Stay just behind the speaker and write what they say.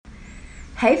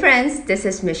Hey friends, this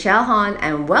is Michelle Han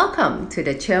and welcome to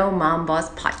the Chill Mom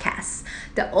Boss podcast,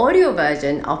 the audio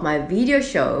version of my video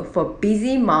show for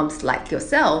busy moms like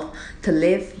yourself to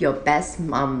live your best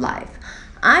mom life.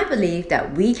 I believe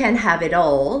that we can have it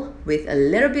all with a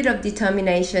little bit of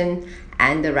determination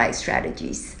and the right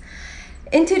strategies.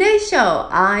 In today's show,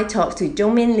 I talked to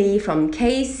Jungmin Lee from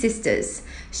K Sisters.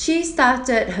 She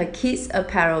started her kids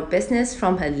apparel business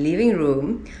from her living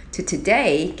room to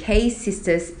today. K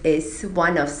Sisters is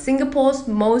one of Singapore's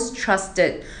most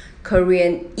trusted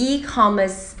Korean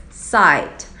e-commerce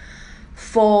site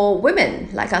for women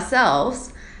like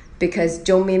ourselves because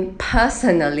Jungmin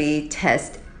personally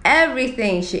tests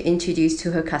everything she introduced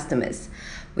to her customers.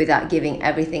 Without giving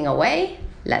everything away,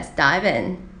 let's dive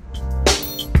in.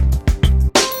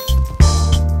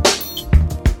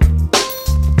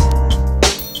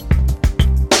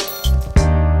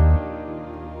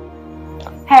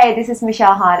 Hey, this is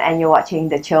Michelle Han and you're watching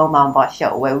the Chill Mom Boss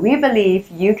Show, where we believe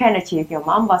you can achieve your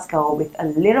mom boss goal with a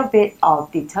little bit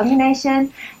of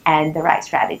determination and the right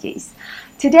strategies.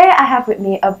 Today I have with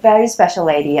me a very special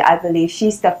lady. I believe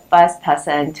she's the first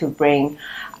person to bring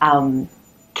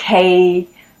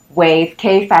K-wave,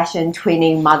 K-fashion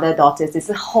twinning mother-daughters. This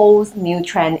whole new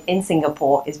trend in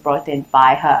Singapore is brought in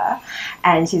by her.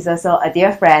 And she's also a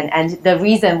dear friend. And the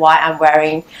reason why I'm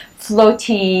wearing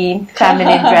floaty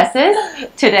feminine dresses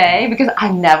today, because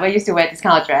I never used to wear this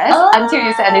kind of dress until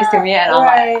you said this to me and I'm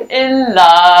like in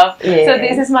love. Yeah. So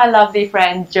this is my lovely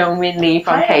friend Jungmin Lee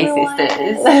from K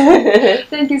Sisters.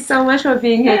 Thank you so much for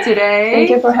being here today. Thank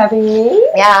you for having me.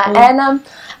 Yeah, and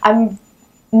I'm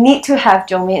need to have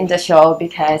Jungmin in the show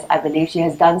because I believe she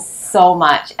has done so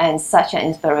much and such an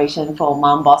inspiration for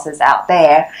mom bosses out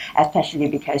there, especially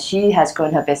because she has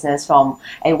grown her business from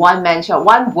a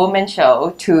one-woman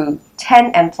show to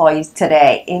 10 employees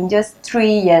today in just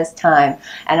 3 years' time.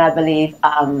 And I believe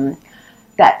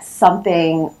that's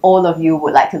something all of you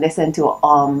would like to listen to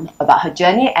about her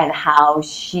journey and how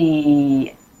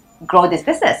she grew this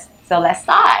business. So let's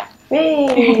start.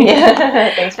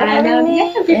 Thanks for having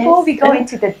me. Before we go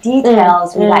into the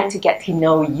details, we like to get to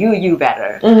know you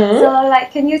better. So,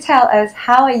 can you tell us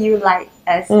how are you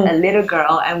as a little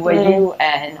girl, and were you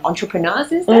an entrepreneur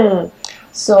since then?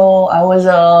 So I was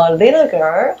a little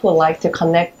girl who liked to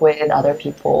connect with other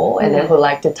people and then who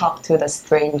liked to talk to the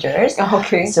strangers.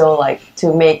 Okay. So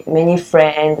to make many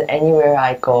friends anywhere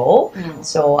I go.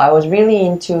 So I was really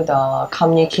into the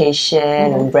communication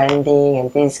and branding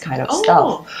and this kind of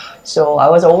stuff. So I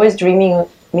was always dreaming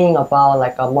about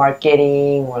a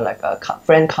marketing or a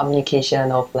brand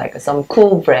communication of some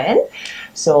cool brand.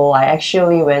 So I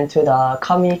actually went to the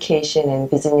communication and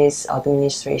business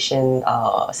administration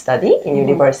study in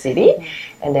university,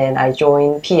 and then I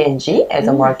joined P&G as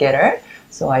a marketer.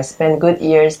 So I spent good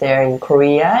years there in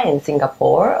Korea and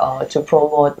Singapore to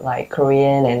promote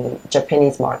Korean and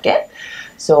Japanese market.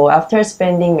 So after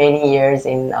spending many years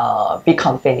in a big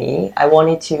company, I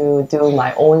wanted to do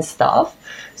my own stuff.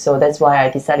 So that's why I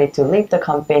decided to leave the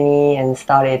company and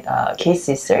started K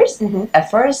Sisters. At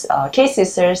first, K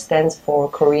Sisters stands for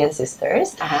Korean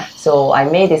Sisters. So I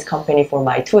made this company for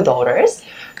my 2 daughters.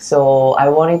 So I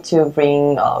wanted to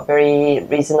bring a very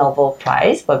reasonable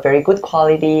price, but very good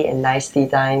quality and nice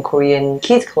design Korean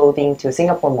kids clothing to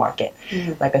Singapore market.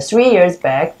 3 years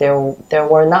back, there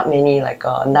were not many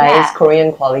nice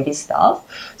Korean quality stuff.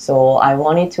 So I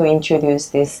wanted to introduce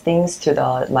these things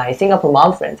to my Singapore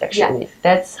mom friends actually.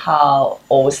 That's how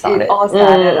all started. It all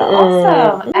started.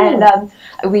 Awesome. And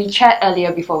we chat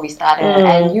earlier before we started,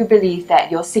 and you believe that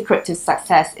your secret to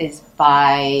success is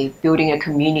by building a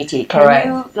community. Can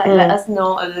you let us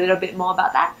know a little bit more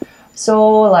about that?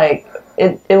 So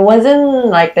it wasn't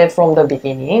like that from the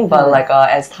beginning, but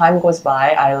as time goes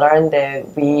by, I learned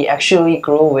that we actually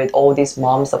grew with all this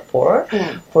mom support.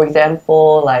 For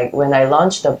example, when I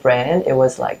launched the brand, it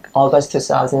was August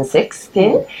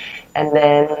 2016. And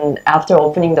then after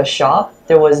opening the shop,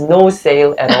 there was no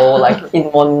sale at all,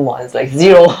 in 1 month,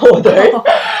 0 orders.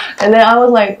 And then I was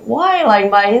like, why?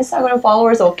 My Instagram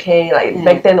followers okay,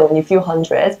 back then only a few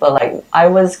hundreds, but I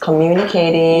was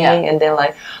communicating and then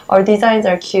our designs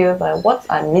are cute, but what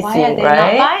I'm missing, why are they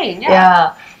right? not buying?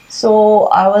 Yeah. So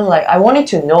I was I wanted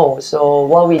to know. So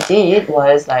what we did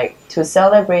was to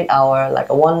celebrate our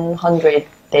 100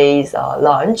 days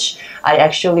lunch, I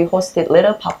actually hosted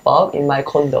little pop-up in my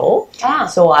condo.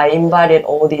 So I invited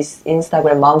all these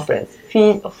Instagram mom friends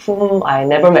whom I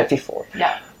never met before.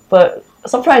 But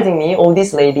surprisingly, all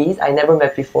these ladies I never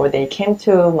met before, they came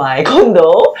to my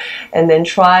condo and then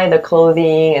try the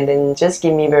clothing and then just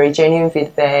give me very genuine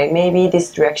feedback. Maybe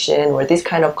this direction or this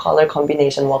kind of color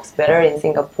combination works better in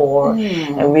Singapore,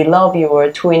 and we love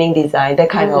your twinning design. That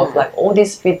kind of like all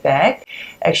this feedback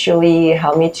actually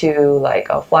helped me to like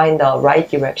find the right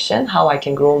direction, how I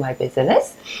can grow my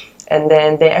business. And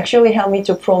then they actually helped me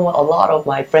to promote a lot of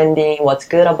my branding, what's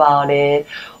good about it,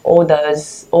 all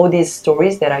these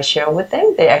stories that I share with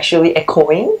them, they actually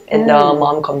echoing in the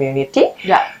mom community.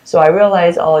 Yeah. So I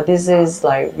realized, oh, this is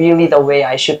like really the way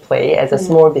I should play as a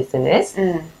small business.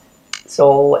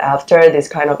 So after this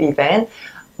kind of event,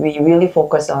 we really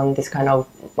focus on this kind of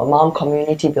mom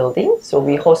community building. So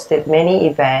we hosted many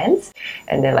events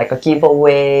and then like a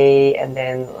giveaway and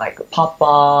then like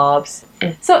pop-ups.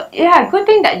 So yeah, good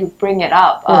thing that you bring it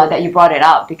up, that you brought it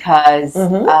up, because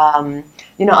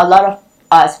you know, a lot of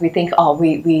us, we think, oh,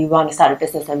 we want to start a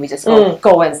business and we just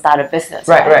go and start a business,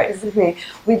 right. Basically,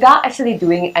 without actually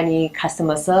doing any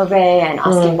customer survey and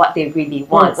asking what they really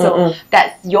want. So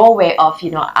that's your way of,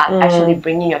 you know, actually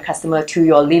bringing your customer to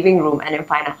your living room and then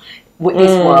find out, would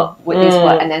this work? Would this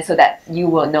work? And then so that you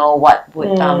will know what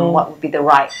would be the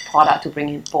right product to bring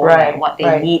in forward and what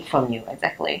they need from you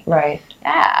exactly. Right.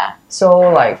 Yeah. So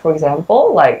like for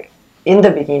example, like in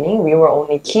the beginning we were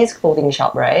only kids clothing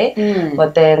shop, right?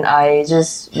 But then I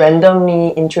just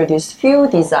randomly introduced few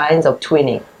designs of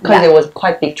twinning because it was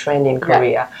quite big trend in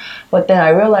Korea. But then I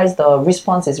realized the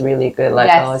response is really good.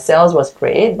 Like sales was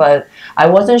great, but I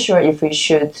wasn't sure if we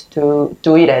should do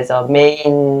it as a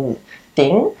main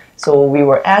thing. So we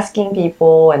were asking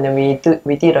people, and then we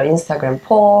did an Instagram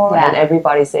poll, and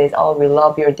everybody says, "Oh, we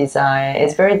love your design.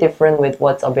 It's very different with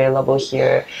what's available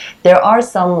here." There are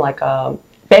some like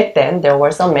back then there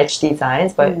were some match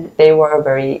designs, but they were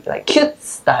very like cute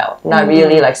style, not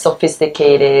really like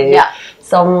sophisticated.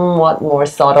 Somewhat more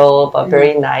subtle, but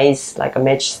very nice, like a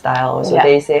match style. So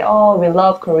they say, "Oh, we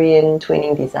love Korean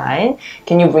twinning design.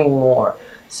 Can you bring more?"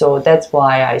 So that's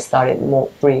why I started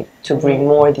to bring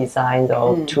more designs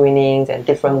of twinnings and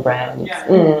different brands.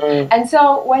 And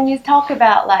so when you talk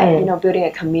about like, you know, building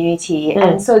a community,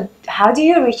 and so how do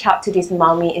you reach out to these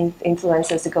mommy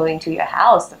influencers to go into your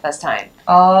house the first time?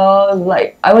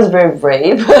 Like I was very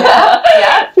brave.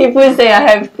 People say I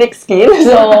have thick skin,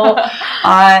 so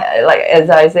I like, as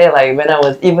I say, like when I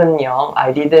was even young,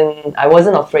 I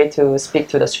wasn't afraid to speak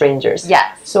to the strangers.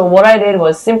 So what I did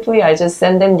was simply I just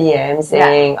sent them DMs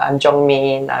saying, "I'm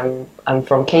Jungmin, I'm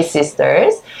from K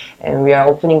Sisters, and we are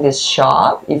opening this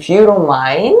shop. If you don't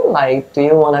mind, like, do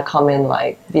you want to come and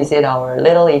like visit our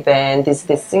little event? This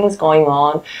thing's going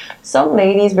on." Some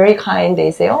ladies very kind.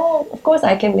 They say, "Oh, of course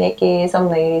I can make it." Some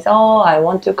ladies, "Oh, I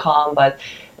want to come, but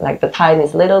like the time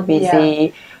is a little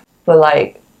busy." But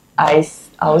like I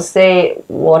would say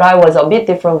what I was a bit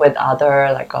different with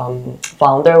other like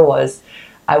founder was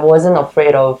I wasn't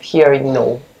afraid of hearing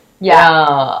no.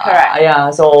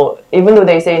 Correct. So even though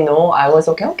they say no, I was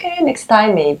okay, next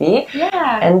time maybe.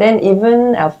 And then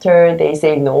even after they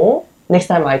say no, next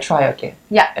time I try again.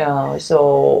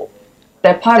 So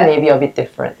that part may be a bit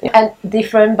different. And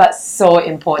different, but so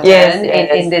important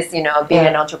in this, you know, being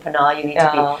an entrepreneur, you need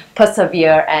to be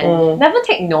persevere and never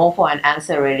take no for an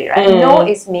answer, really, right? No,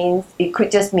 it could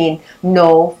just mean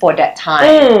no for that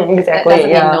time. Exactly. That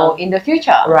doesn't mean no in the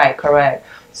future. Right, correct.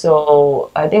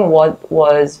 So I think what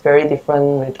was very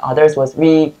different with others was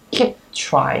we keep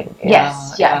trying.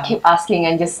 Keep asking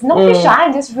and just not be shy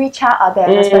and just reach out there,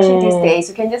 especially these days.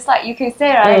 You can just like, you can say,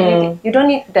 right, you don't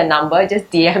need the number,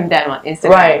 just DM them on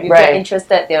Instagram. If they're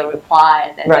interested, they'll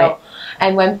reply, and then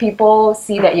and when people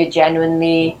see that you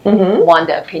genuinely want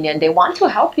the opinion, they want to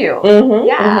help you.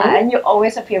 And you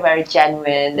always appear very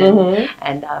genuine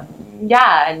and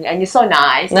you're so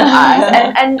nice to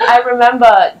us. And I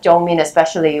remember Jungmin,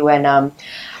 especially when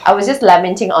I was just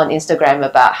lamenting on Instagram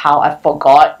about how I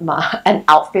forgot an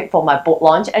outfit for my book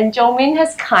launch, and Jungmin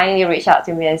has kindly reached out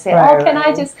to me and said, can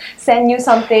I just send you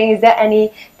something? Is there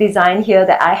any design here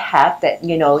that I have that,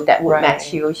 you know, that would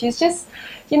match you? She's just,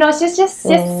 you know, just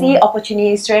see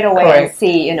opportunities straight away and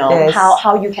see, you know,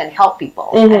 how you can help people.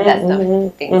 And that's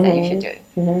the things that you should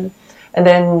do. And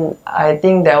then I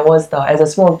think that was as a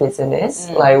small business,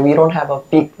 like we don't have a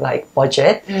big like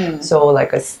budget. So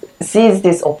like seize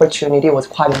this opportunity was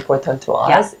quite important to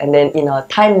us. And then in a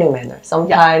timely manner.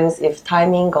 Sometimes if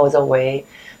timing goes away,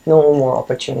 no more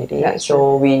opportunity.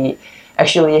 So we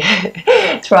actually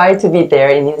try to be there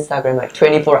in Instagram like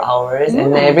 24 hours,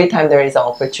 and every time there is an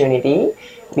opportunity,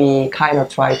 we kind of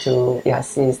try to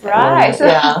seize that moment. So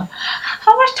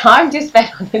how much time do you spend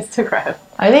on Instagram?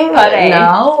 I think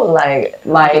now, like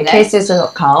my K-Season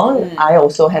account, I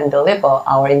also handle it, but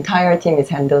our entire team is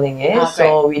handling it.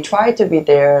 So we try to be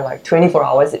there like 24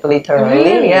 hours, literally.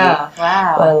 Really? Yeah.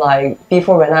 Wow. But like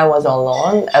before, when I was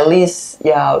alone, at least,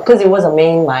 because it was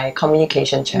my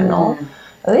communication channel.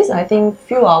 At least I think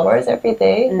few hours every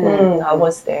day. I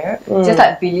was there. Just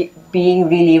like being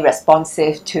really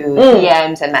responsive to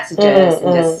DMs and messages,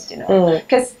 and just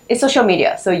because it's social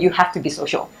media, so you have to be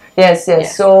social. Yes.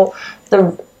 So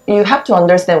you have to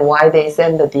understand why they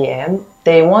send the DM.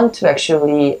 They want to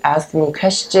actually ask me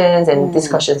questions and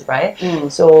discussions, right?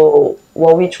 So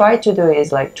what we try to do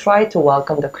is like try to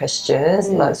welcome the questions.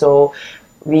 Like, so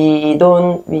we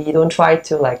don't try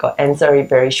to like answer in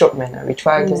very short manner. We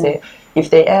try to say, if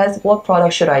they ask what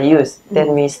product should I use,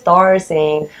 then we start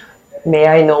saying, may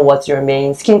I know what's your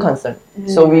main skin concern?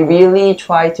 So we really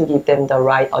try to give them the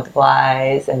right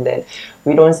advice, and then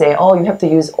we don't say, oh, you have to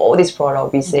use all this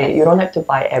product. We say, you don't have to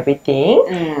buy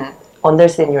everything.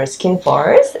 Understand your skin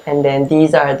first, and then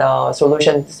these are the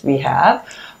solutions we have.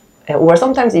 Or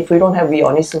sometimes if we don't have, we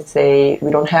honestly say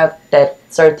we don't have that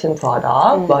certain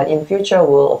product, but in future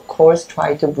we'll of course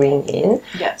try to bring in.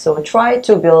 So try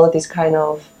to build this kind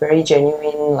of very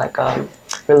genuine like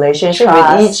relationship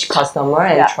with each customer,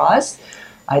 and trust,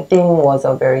 I think, was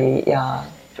a very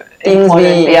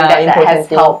important thing that has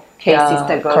helped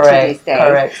K-Sister go to correct, these days.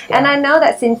 Correct, And I know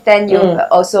that since then you've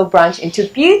also branched into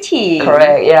beauty.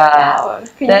 Correct, Wow.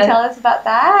 Can you tell us about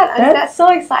that? I mean, that's so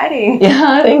exciting.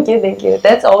 Yeah, thank you.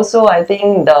 That's also, I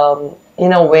think,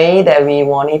 in a way that we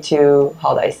wanted to,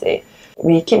 how do I say,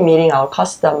 we keep meeting our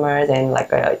customers and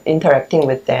like interacting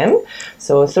with them.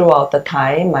 So throughout the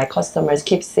time, my customers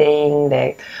keep saying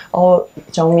that, oh,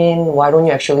 Jungmin, why don't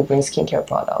you actually bring skincare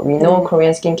product? We know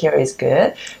Korean skincare is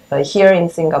good, but here in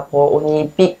Singapore, only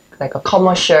big like a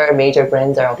commercial major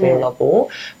brands are available,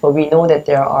 but we know that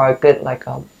there are good like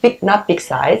a big, not big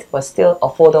size, but still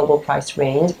affordable price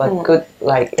range, but good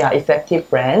like effective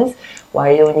brands.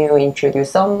 Why don't you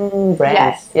introduce some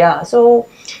brands? So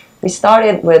we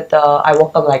started with I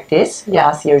Woke Up Like This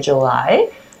last year,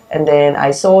 July. And then I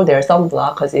saw their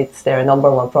sunblock because it's their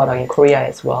 #1 product in Korea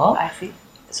as well. I see.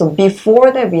 So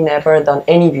before that, we never done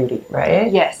any beauty,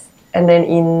 right? Yes. And then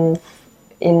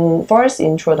in first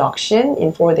introduction,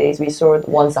 in 4 days, we sold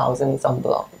 1,000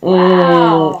 sunblock.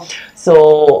 Wow.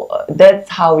 So that's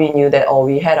how we knew that,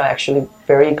 we had actually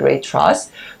very great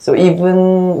trust. So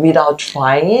even without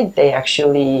trying it, they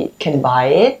actually can buy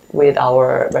it with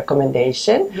our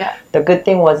recommendation. The good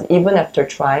thing was, even after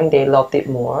trying, they loved it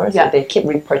more. So they keep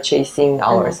repurchasing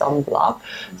our sunblock.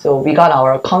 So we got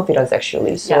our confidence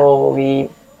actually. So we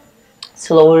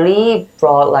slowly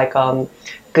brought like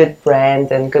good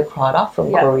brands and good product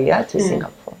from Korea to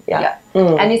Singapore.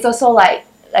 And it's also like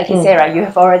you say, right, you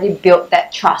have already built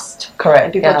that trust. Correct.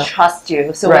 And people trust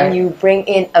you. So when you bring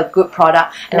in a good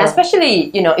product, and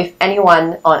especially, if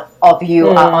anyone of you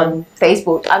are on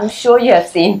Facebook, I'm sure you have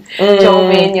seen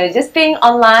Jungmin, you're just being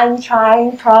online,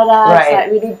 trying products,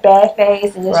 like really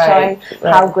barefaced, and just showing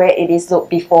how great it is look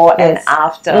before and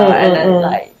after. And then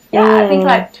I think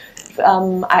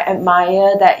I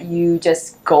admire that you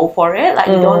just go for it. Like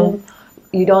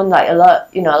you don't like a lot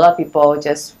of people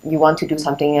just, you want to do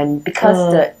something, and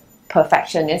because the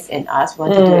perfectionist in us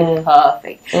want to do it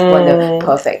perfect, want the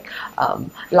perfect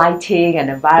lighting and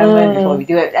environment before we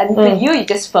do it. And for you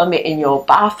just film it in your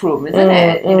bathroom, isn't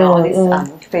it? All these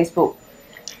Facebook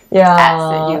ads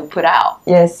that you put out.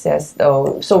 Yes.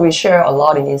 So we share a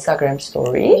lot in Instagram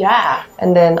story.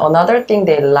 And then another thing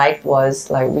they liked was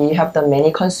like we have the many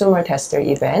consumer tester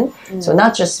event. So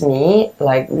not just me,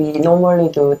 like we normally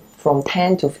do from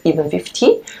 10 to even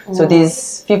 50. So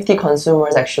these 50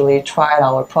 consumers actually tried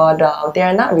our product. They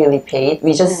are not really paid.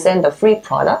 We just send a free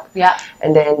product.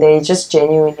 And then they just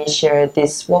genuinely share,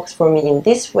 this works for me in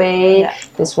this way.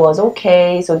 This was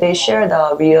okay. So they share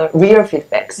the real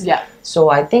feedbacks. So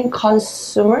I think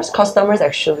customers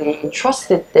actually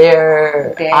trusted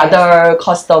their other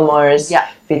customers'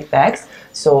 feedbacks.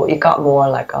 So it got more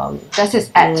like that's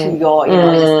just add to your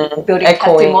just building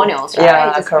testimonials,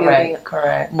 right? Just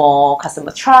correct. More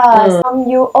customer trust.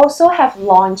 You also have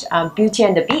launched Beauty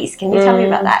and the Beast. Can you tell me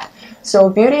about that? So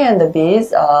Beauty and the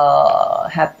Beast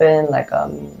happened like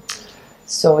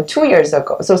so 2 years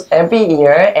ago. So every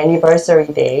year, anniversary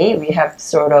day, we have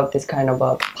sort of this kind of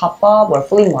a pop-up or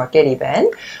flea market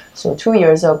event. So 2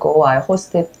 years ago, I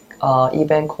hosted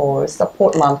event called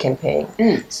Support Mom Campaign.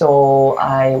 So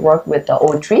I worked with the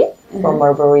Audrey from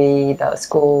Marbury, the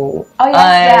school. Oh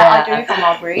yes, Audrey from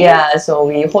Marbury. Yeah, so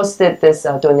we hosted this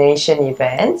donation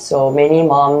event. So many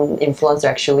mom influencers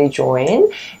actually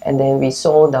joined, and then we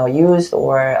sold used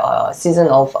or season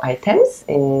of items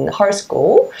in her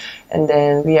school. And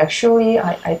then we actually,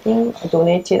 I think,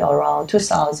 donated around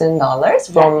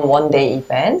 $2,000 from one day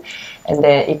event. And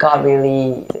then it got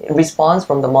really response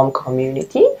from the mom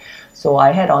community. So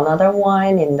I had another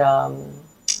one in the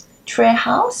Tray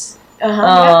House.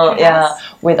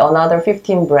 With another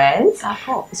 15 brands.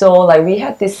 Cool. So like we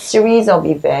had this series of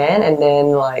event, and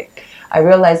then like I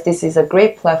realized this is a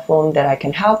great platform that I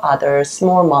can help other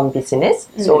small mom business.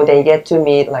 So they get to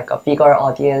meet like a bigger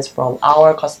audience from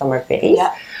our customer base.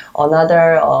 Yeah.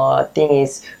 Another thing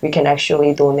is we can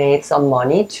actually donate some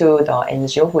money to the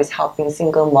NGO who is helping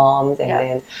single moms and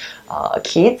then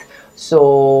kids.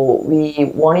 So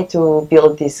we wanted to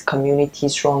build this community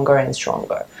stronger and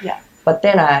stronger. Yeah. But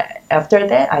then after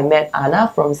that, I met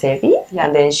Anna from Sevi,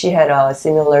 and then she had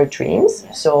similar dreams.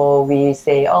 Yeah. So we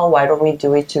say, oh, why don't we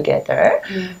do it together?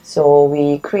 So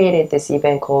we created this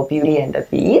event called Beauty and the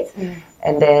Beat.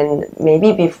 And then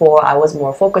maybe before I was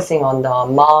more focusing on the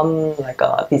mom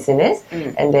business,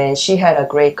 and then she had a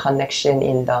great connection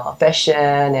in the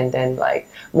fashion and then like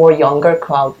more younger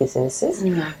crowd businesses.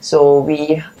 So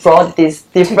we brought this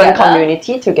different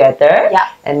community together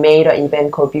and made an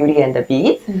event called Beauty and the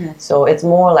Beat. So it's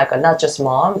more like a not just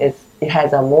mom. It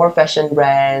has a more fashion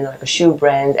brand, like a shoe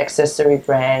brand, accessory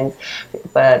brand,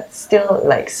 but still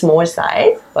like small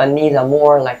size, but needs a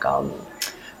more like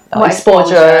more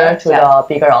exposure to the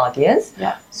bigger audience.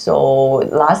 Yeah. So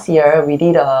last year we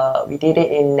did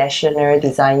it in National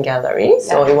Design Gallery.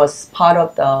 So it was part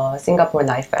of the Singapore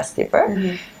Night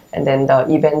Festival, and then the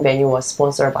event venue was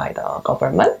sponsored by the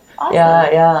government. Awesome.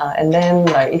 Yeah, and then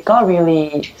like it got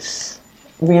really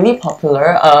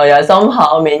popular.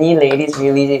 Somehow many ladies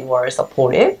really were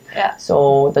supportive. Yeah.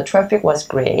 So the traffic was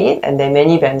great, and then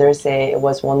many vendors say it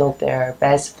was one of their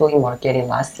best flea market in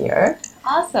last year.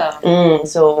 Awesome.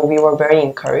 So we were very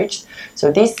encouraged.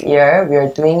 So this year we are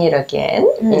doing it again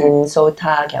in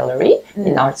Sota Gallery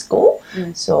in art school.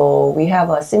 So we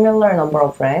have a similar number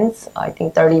of brands, I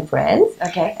think 30 brands.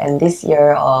 Okay. And this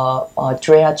year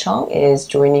Drea Chung is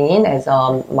joining in as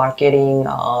a marketing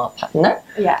partner.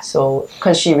 Yeah. So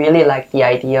because she really liked the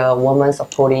idea of women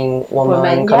supporting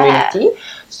women community.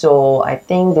 So I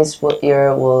think this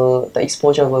year the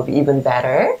exposure will be even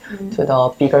better to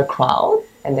the bigger crowd.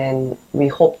 And then we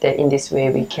hope that in this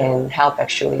way we can help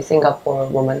actually Singapore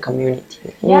women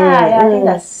community. I think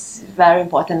that's very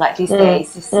important. Like these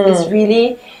days, it's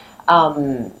really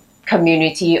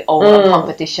community over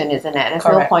competition, isn't it? There's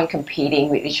no point competing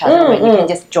with each other when you can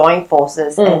just join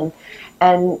forces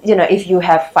and you know, if you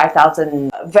have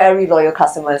 5,000 very loyal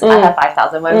customers, I have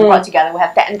 5,000. When we work together, we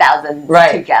have 10,000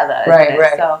 together.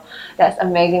 Right. So that's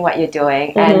amazing what you're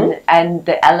doing. And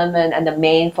the element and the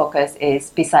main focus is,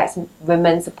 besides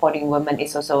women supporting women,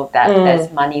 is also that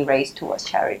there's money raised towards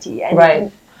charity.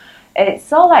 And it's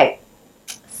so like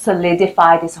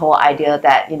solidify this whole idea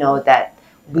that, you know, that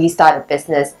we start a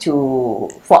business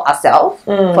for ourselves,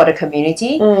 for the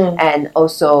community, and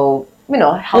also, you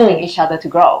know, helping each other to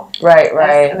grow. Right.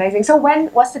 That's amazing. So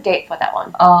what's the date for that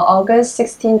one? August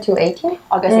 16 to 18.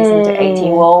 August 16 to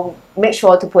 18. We'll make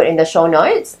sure to put in the show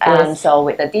notes. So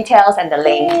with the details and the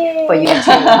link for you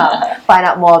to find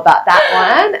out more about that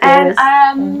one.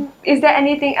 And is there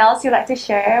anything else you'd like to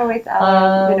share with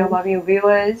mommy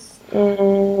viewers?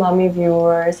 Mommy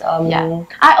viewers.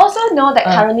 I also know that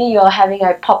currently you're having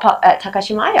a pop-up at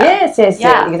Takashimaya. Yes,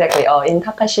 exactly. In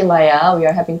Takashimaya, we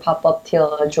are having pop-up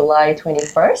till July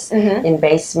 21st in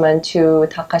basement to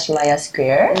Takashimaya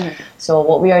Square. So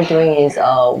what we are doing is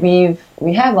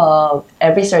we have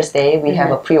every Thursday we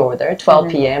have a pre-order 12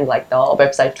 p.m. Like the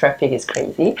website traffic is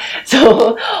crazy.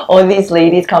 So all these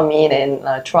ladies come in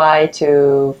and try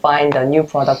to find the new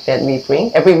product that we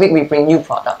bring. Every week we bring new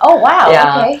product. Oh wow!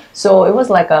 Okay. So it was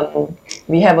like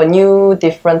we have a new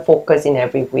different focus in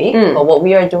every week. But what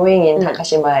we are doing in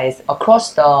Takashima is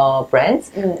across the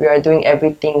brands. We are doing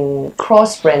everything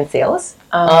cross-brand sales.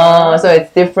 So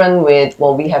it's different with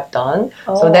what we have done.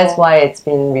 So that's why it's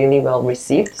been really well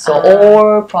received. So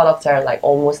all products are like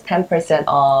almost 10%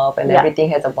 off, and everything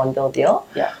has a bundle deal.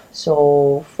 Yeah.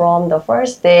 So from the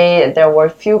first day, there were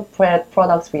few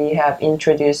products we have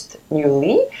introduced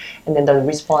newly, and then the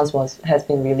response has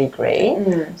been really great.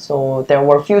 So there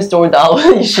were few sold out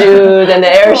issues, and the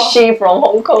air ship from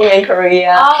Hong Kong and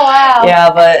Korea. Oh wow! Yeah,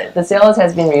 but the sales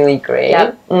has been really great.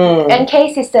 Yeah. And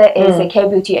K Sister is a K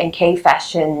beauty and K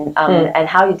fashion, and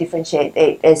how you differentiate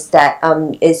it is that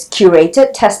it's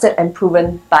curated, tested, and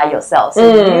proven by yourself.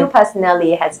 So you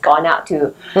personally has gone out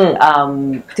to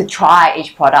try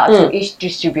each product to each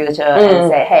distributor and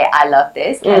say, hey, I love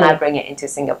this, can I bring it into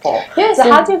Singapore? Yes. So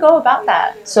how do you go about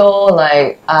that? So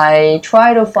like I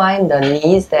try to find the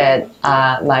needs that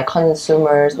my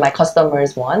customers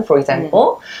want. For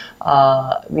example,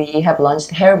 we have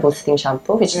launched hair boosting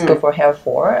shampoo, which is good for hair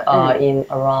fall in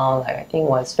around I think it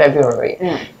was February.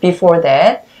 Before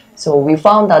that, so we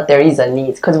found that there is a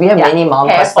need because we have many mom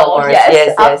customers.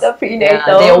 Yes. After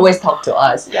prenatal, they always talk to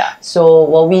us. Yeah. So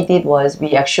what we did was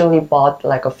we actually bought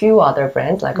like a few other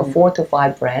brands, like 4 to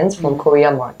 5 brands from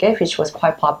Korea market, which was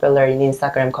quite popular in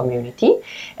Instagram community.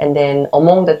 And then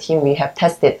among the team, we have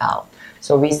tested out.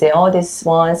 So we say, oh, this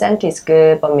one scent is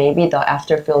good, but maybe the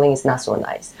after feeling is not so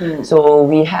nice. So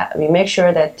we make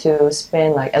sure that to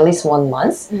spend like at least 1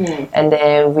 month, and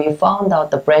then we found out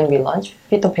the brand we launched,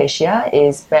 Phytopecia,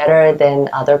 is better than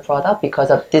other product because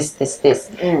of this.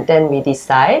 Then we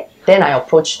decide. Then I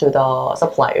approach to the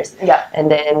suppliers,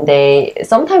 and then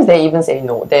sometimes they even say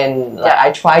no. Then like,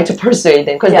 I try to persuade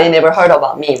them because they never heard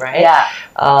about me, right?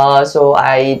 So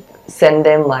I send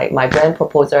them like my brand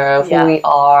proposal, who we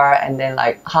are, and then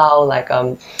like how like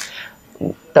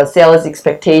the sales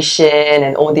expectation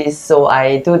and all this. So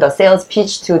I do the sales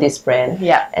pitch to this brand,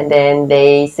 and then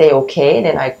they say okay.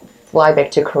 Then I fly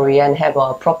back to Korea and have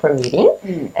a proper meeting,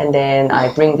 and then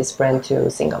I bring this brand to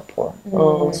Singapore.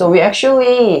 So we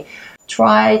actually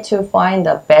try to find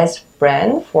the best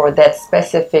brand for that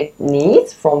specific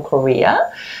needs from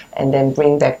Korea, and then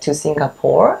bring back to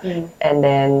Singapore, and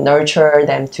then nurture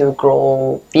them to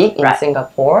grow big in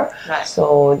Singapore.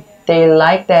 So they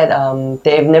like that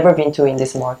they've never been to in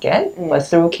this market, but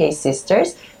through K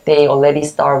Sisters, they already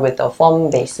start with a firm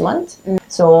basement.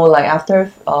 So like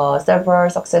after several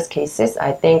success cases,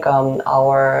 I think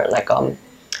our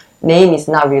name is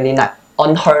not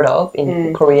unheard of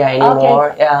in Korea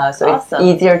anymore. So awesome.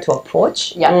 It's easier to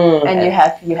approach. And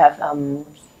you have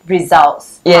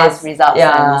results, past results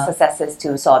and successes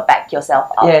to sort of back yourself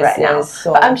up now.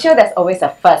 So, but I'm sure there's always a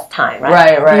first time,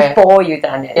 right? Before you've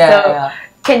done it.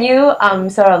 Can you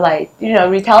sort of like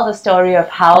retell the story of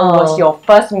how was your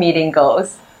first meeting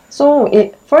goes? So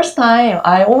first time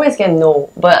I always get no,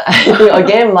 but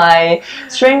again my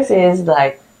strength is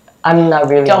like I'm not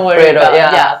really afraid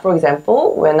of For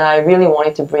example, when I really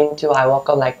wanted to bring to I Walk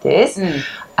Up Like This,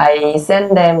 I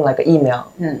send them like an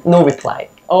email, no reply.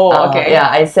 Oh, okay.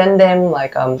 I send them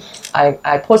like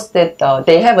I posted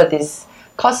they have this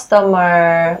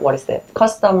customer, what is that?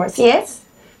 Customer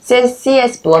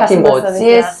CS bulletin board,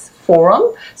 CS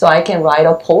forum, so I can write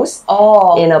a post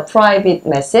in a private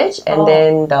message, and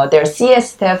then their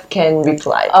CS staff can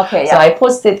reply. So I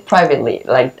post it privately,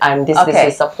 like I'm this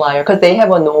is supplier, because they have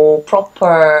no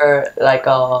proper like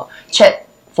chat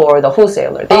for the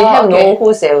wholesaler. They have no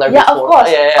wholesaler before. Of course.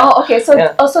 Oh, okay.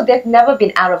 So also they've never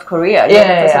been out of Korea.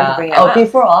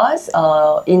 Before us,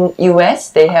 in US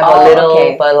they have a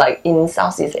little, but like in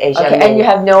Southeast Asia. And you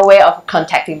have no way of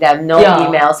contacting them, no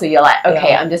email. So you're like,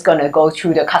 okay, I'm just gonna go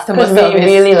through the customer service. Because we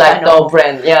really like the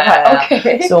brand.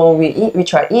 So we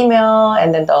tried email,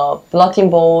 and then the bulletin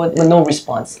board with no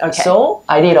response. So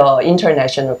I did an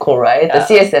international call, the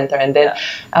CS center, and then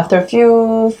after a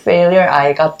few failure,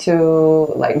 I got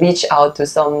to like reach out to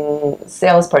some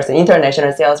salesperson,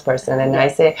 international salesperson, and I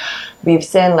say, we've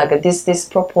sent like this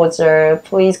proposal,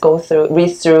 please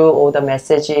read through all the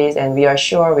messages, and we are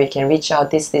sure we can reach out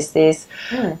this.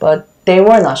 But they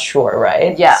were not sure,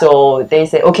 right? So they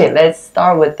say, okay, let's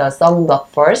start with the sunblock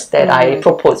first that I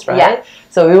proposed, right?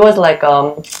 So it was like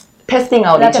testing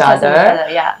out each other.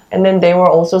 And then they were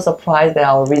also surprised that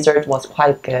our result was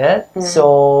quite good.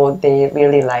 So they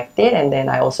really liked it, and then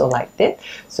I also liked it.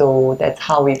 So that's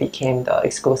how we became the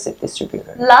exclusive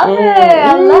distributor. Love it.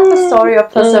 I love the story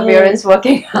of perseverance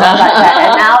working out like that.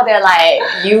 And now they're like,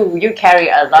 you carry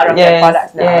a lot of their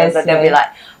products now. So they'll be like,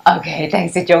 okay,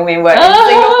 thanks to Jungmin, we're in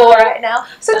Singapore right now.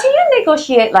 So do you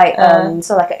negotiate like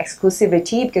so like an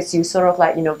exclusivity, because you sort of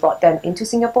like brought them into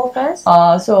Singapore first?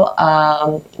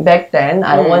 Back then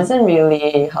I wasn't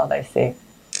really, how do I say,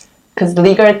 because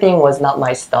legal thing was not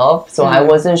my stuff, so I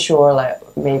wasn't sure like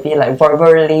maybe like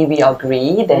verbally we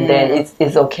agreed, and then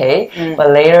it's okay.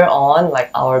 But later on, like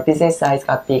our business size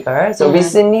got bigger. So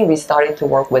recently we started to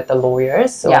work with the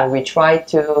lawyers. So we tried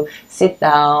to sit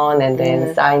down and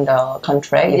then sign the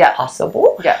contract if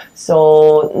possible.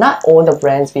 So not all the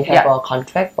brands we have a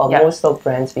contract, but most of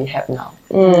brands we have now.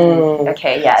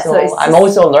 Okay, So I'm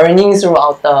also learning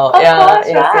throughout the. Of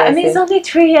course, right? I mean, it's only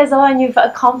 3 years old and you've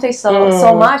accomplished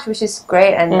so much, which is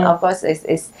great. And of course,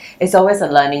 it's always a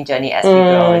learning journey as we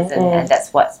grow, and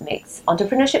that's what makes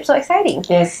entrepreneurship so exciting.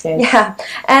 Yes. Yeah.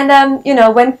 And you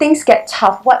know, when things get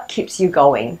tough, what keeps you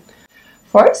going?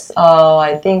 First,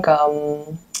 I think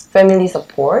family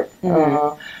support.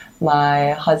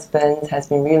 My husband has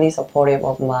been really supportive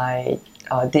of my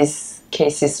this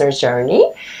K-sister journey.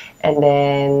 And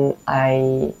then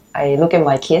I look at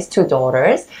my kids, 2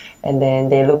 daughters, and then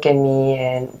they look at me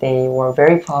and they were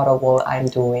very proud of what I'm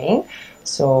doing.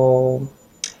 So,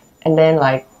 and then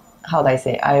like, how do I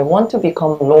say, I want to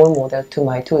become role model to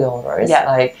my 2 daughters.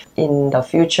 Like in the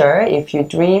future, if you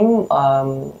dream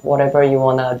whatever you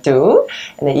want to do,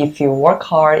 and then if you work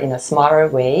hard in a smarter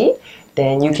way,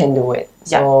 then you can do it.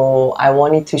 So I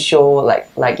wanted to show,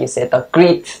 like you said, the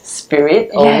grit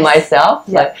spirit of myself.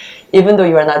 Like even though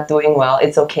you are not doing well,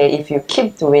 it's okay. If you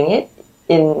keep doing it,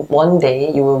 in one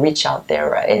day you will reach out there,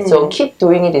 right? So keep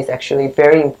doing it is actually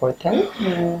very important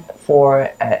for,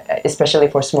 especially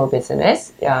for small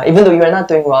business. Even though you are not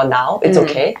doing well now, it's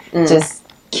okay. Just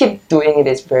keep doing it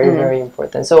is very, very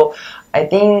important. So I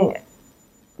think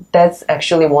that's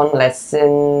actually one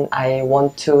lesson I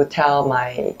want to tell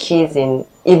my kids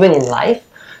even in life,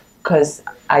 because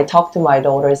I talk to my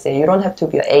daughter, say you don't have to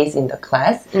be an ace in the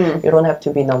class, you don't have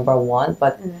to be number 1,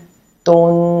 but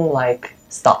don't like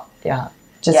stop.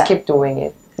 Just keep doing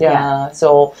it.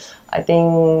 So I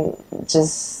think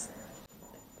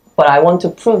but I want to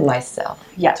prove myself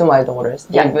to my daughters,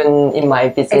 even in my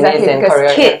business and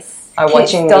career. Kids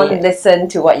don't listen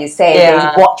to what you say,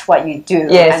 they watch what you do.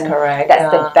 Yes, correct.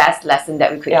 That's the best lesson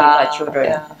that we could give our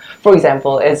children. For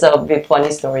example, it's a bit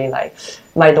funny story, like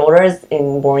my daughter's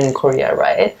born in Korea,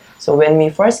 right? So when we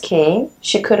first came,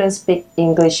 she couldn't speak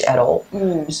English at all.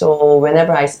 So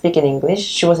whenever I speak in English,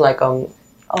 she was like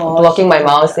blocking my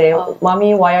mouth, say,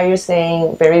 "Mommy, why are you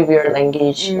saying very weird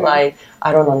language? Like,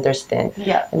 I don't understand."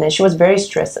 And then she was very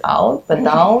stressed out. But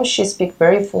now she speaks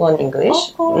very fluent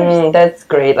English. That's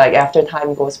great. Like after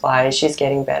time goes by, she's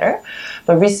getting better.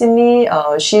 But recently,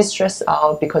 she's stressed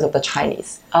out because of the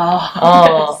Chinese. So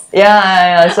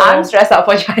I'm stressed out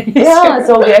for Chinese.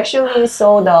 So we actually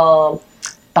saw the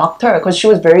doctor because she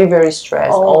was very, very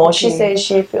stressed. She says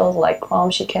she feels like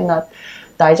cramp. She cannot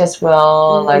digest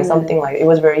well, like something like it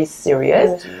was very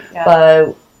serious.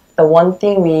 But the one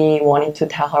thing we wanted to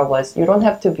tell her was, you don't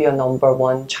have to be a number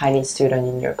 1 Chinese student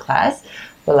in your class,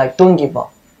 but like don't give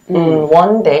up.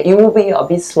 One day you will be a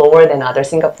bit slower than other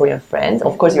Singaporean friends.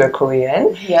 Of course, you're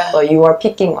Korean, but you are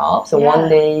picking up. So one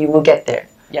day you will get there.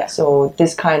 So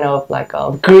this kind of like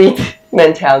a great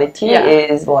mentality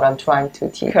is what I'm trying to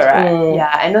teach. Correct.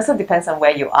 And also depends on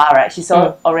where you are, right? She's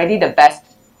already the best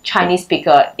Chinese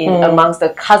speaker amongst the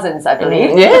cousins, I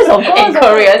believe. Yes, of course. In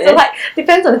Korea. So like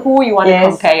depends on who you want to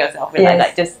compare yourself with.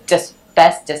 Like just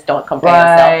don't compare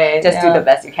yourself. Just do the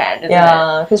best you can.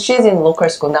 Because she's in local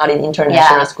school, not in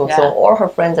international school. So all her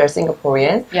friends are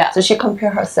Singaporeans. So she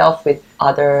compares herself with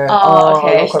other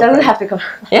she doesn't have to compare.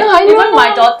 I know. Even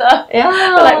my daughter.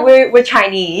 Like we're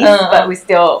Chinese, but we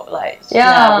still like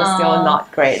we're still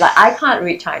not great. Like I can't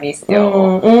read Chinese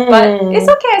still. But it's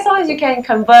okay as long as you can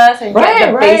converse and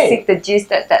get the basic, the gist,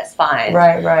 that's fine.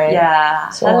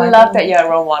 So I love that you're a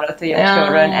role model to your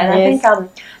children. And I think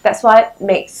that's what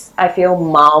makes, I feel,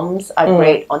 moms are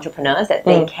great entrepreneurs, that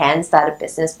they can start a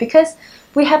business because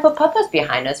we have a purpose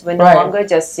behind us. We're no longer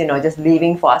just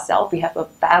living for ourselves. We have a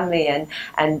family,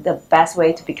 and the best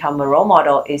way to become a role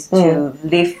model is to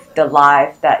live the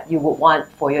life that you would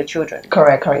want for your children.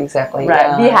 Correct, exactly.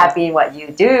 Be happy in what you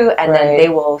do, and then they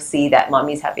will see that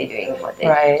mommy's happy doing what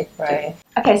they do.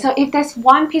 Okay, so if there's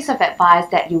one piece of advice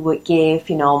that you would give,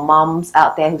 moms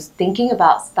out there who's thinking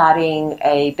about starting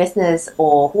a business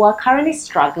or who are currently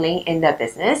struggling in their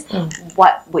business,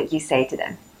 what would you say to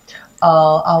them?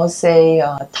 I would say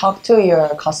talk to your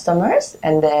customers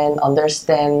and then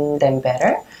understand them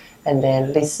better, and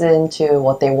then listen to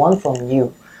what they want from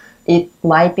you. It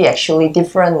might be actually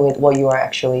different with what you are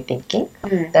actually thinking.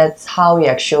 That's how we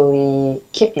actually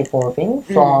keep evolving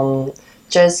from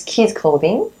just kids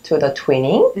clothing to the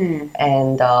twinning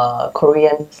and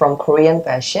from Korean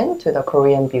fashion to the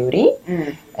Korean beauty,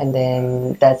 and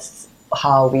then that's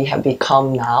how we have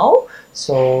become now.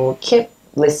 So keep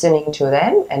listening to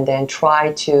them and then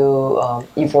try to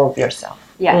evolve yourself.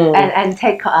 Yeah, and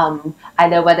take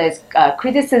either whether it's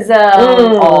criticism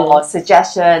or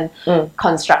suggestion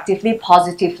constructively,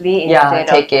 positively, instead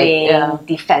of being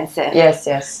defensive.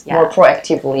 Yes. More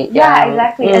proactively. Yeah,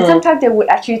 exactly. And sometimes they would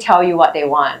actually tell you what they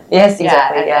want. Yes,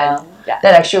 exactly.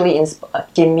 That actually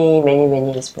give me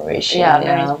many inspiration.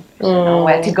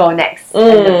 Where to go next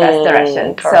in the best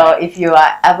direction. Correct. So if you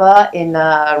are ever in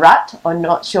a rut or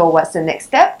not sure what's the next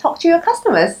step, talk to your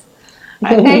customers.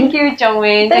 Thank you,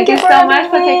 Jungmin. Thank you so much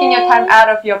for taking your time out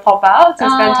of your pop-out to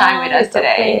spend time with us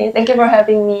today. Okay. Thank you for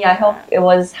having me. I hope it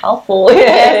was helpful.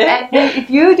 Yes, and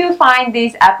if you do find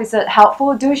this episode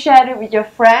helpful, do share it with your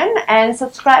friend and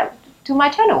subscribe to my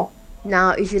channel.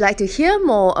 Now, if you'd like to hear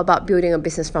more about building a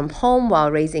business from home while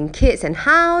raising kids and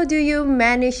how do you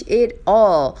manage it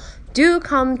all, do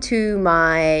come to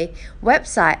my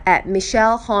website at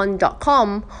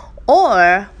michellehorn.com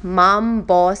or Mom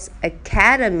Boss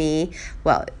Academy.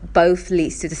 Well, both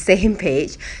leads to the same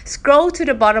page. Scroll to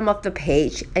the bottom of the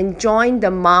page and join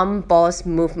the Mom Boss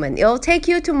movement. It'll take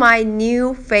you to my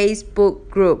new Facebook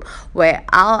group where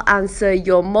I'll answer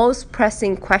your most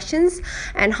pressing questions,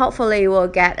 and hopefully we'll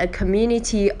get a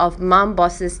community of mom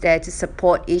bosses there to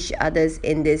support each others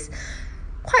in this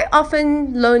quite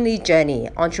often lonely journey,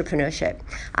 entrepreneurship.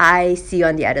 I see you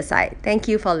on the other side. Thank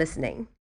you for listening.